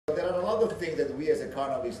lot of things that we as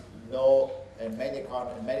economists know, and many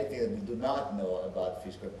things that we do not know about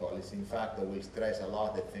fiscal policy. In fact, I will stress a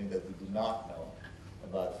lot the things that we do not know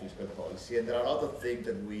about fiscal policy. And there are a lot of things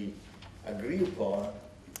that we agree upon,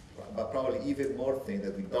 but probably even more things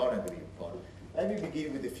that we don't agree upon. Let me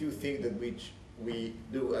begin with a few things that which we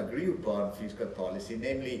do agree upon fiscal policy,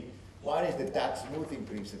 namely, one is the tax smoothing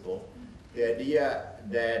principle, the idea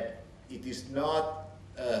that it is not,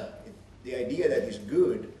 the idea that it's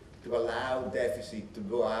good to allow deficit to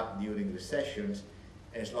go up during recessions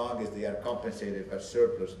as long as they are compensated by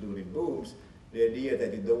surplus during booms. The idea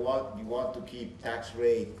that you want to keep tax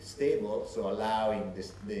rate stable, so allowing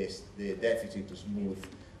the deficit to smooth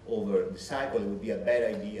over the cycle. It would be a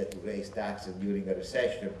bad idea to raise taxes during a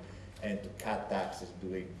recession and to cut taxes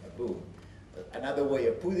during a boom. Another way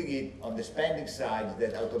of putting it on the spending side is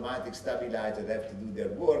that automatic stabilizers have to do their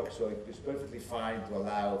work, so it's perfectly fine to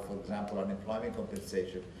allow, for example, unemployment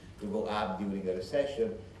compensation to go up during a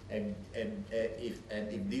recession, and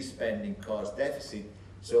if this spending causes deficit,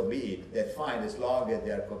 so be it. That's fine as long as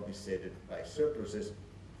they are compensated by surpluses.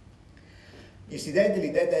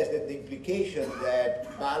 Incidentally, that has the implication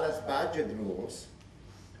that balanced budget rules,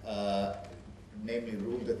 namely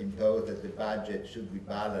rules that impose that the budget should be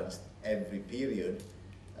balanced every period,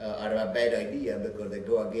 are a bad idea because they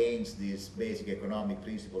go against this basic economic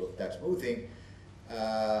principle of tax smoothing.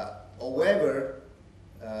 However,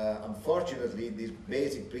 unfortunately, this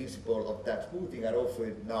basic principle of tax smoothing are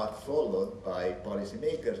often not followed by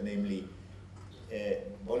policymakers, namely,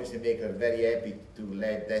 policymakers are very happy to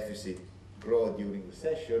let deficit grow during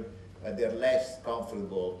recession, but they're less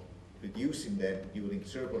comfortable reducing them during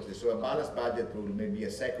surpluses. So a balanced budget rule may be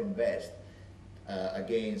a second best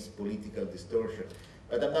against political distortion.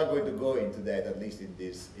 But I'm not going to go into that, at least in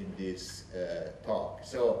this talk.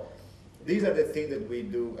 So these are the things that we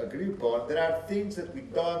do agree upon. There are things that we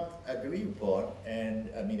don't agree upon, and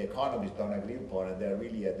I mean economists don't agree upon, and they're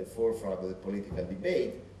really at the forefront of the political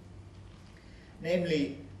debate.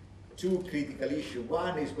 Namely, two critical issues.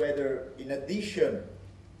 One is whether, in addition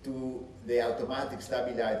to the automatic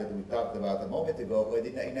stabilizer that we talked about a moment ago, whether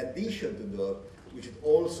in addition to those, we should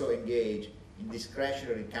also engage in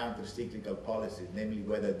discretionary counter-cyclical policies, namely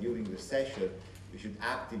whether during recession we should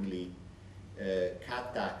actively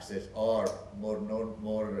cut taxes or more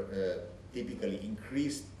typically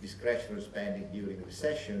increase discretionary spending during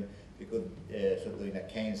recession, because sort of in a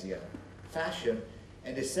Keynesian fashion.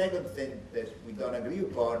 And the second thing that we don't agree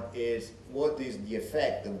upon is what is the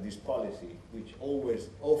effect of this policy, which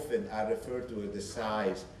often are referred to as the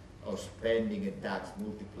size of spending and tax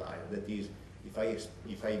multiplier. That is,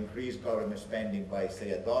 if I increase government spending by,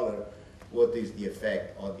 say, $1, what is the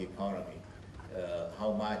effect on the economy?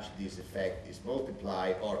 How much this effect is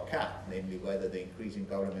multiplied or cut, namely whether the increase in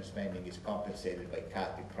government spending is compensated by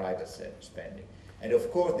cut in private spending. And of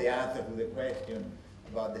course, the answer to the question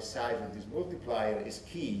about the size of this multiplier is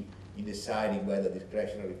key in deciding whether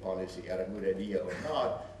discretionary policy are a good idea or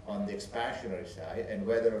not on the expansionary side, and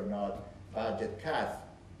whether or not budget cuts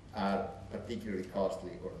are particularly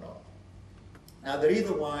costly or not. Now, the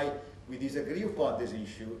reason why we disagree upon this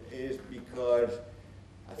issue is because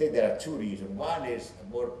I think there are two reasons. One is a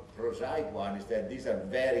more prosaic one, is that these are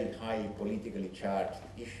very highly politically charged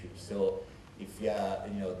issues. So if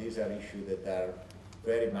these are issues that are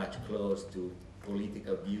very much close to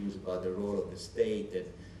political views about the role of the state and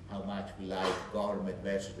how much we like government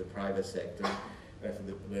versus the private sector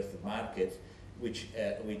versus the markets, which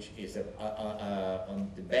is on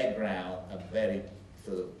the background a very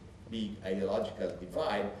sort of big ideological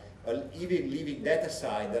divide. But even leaving that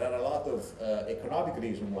aside, there are a lot of economic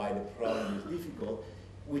reasons why the problem is difficult,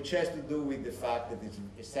 which has to do with the fact that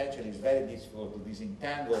it's very difficult to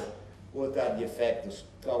disentangle what are the effects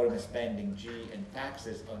of government spending, G, and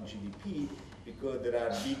taxes on GDP, because there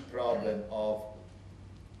are big problems of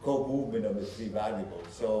co-movement of the three variables.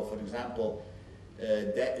 So, for example,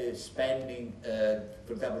 spending,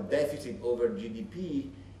 for example, deficit over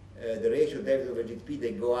GDP, the ratio of deficit over GDP,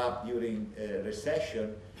 they go up during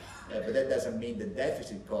recession, but that doesn't mean the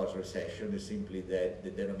deficit causes recession. It's simply that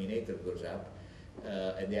the denominator goes up,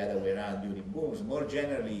 and the other way around during booms. More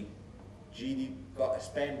generally,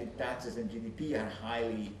 spending, taxes, and GDP are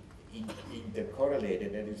highly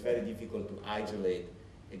intercorrelated, and it's very difficult to isolate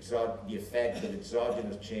the effect of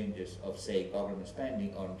exogenous changes of, say, government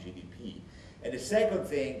spending on GDP. And the second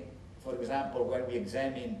thing, for example, when we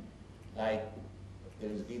examine, like,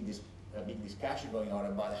 there's been a big discussion going on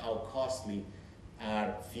about how costly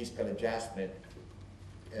are fiscal adjustments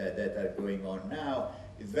that are going on now,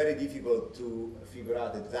 it's very difficult to figure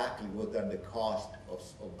out exactly what are the costs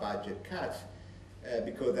of budget cuts.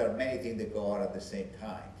 because there are many things that go on at the same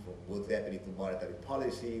time. What's happening to monetary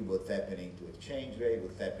policy, what's happening to exchange rate,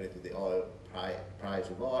 what's happening to the oil price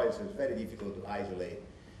of oil, so it's very difficult to isolate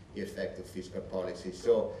the effect of fiscal policy.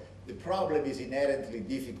 So the problem is inherently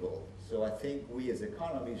difficult. So I think we as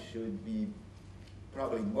economists should be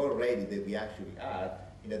probably more ready than we actually are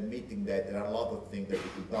in admitting that there are a lot of things that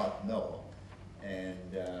we do not know and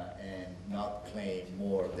not claim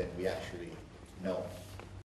more than we actually know.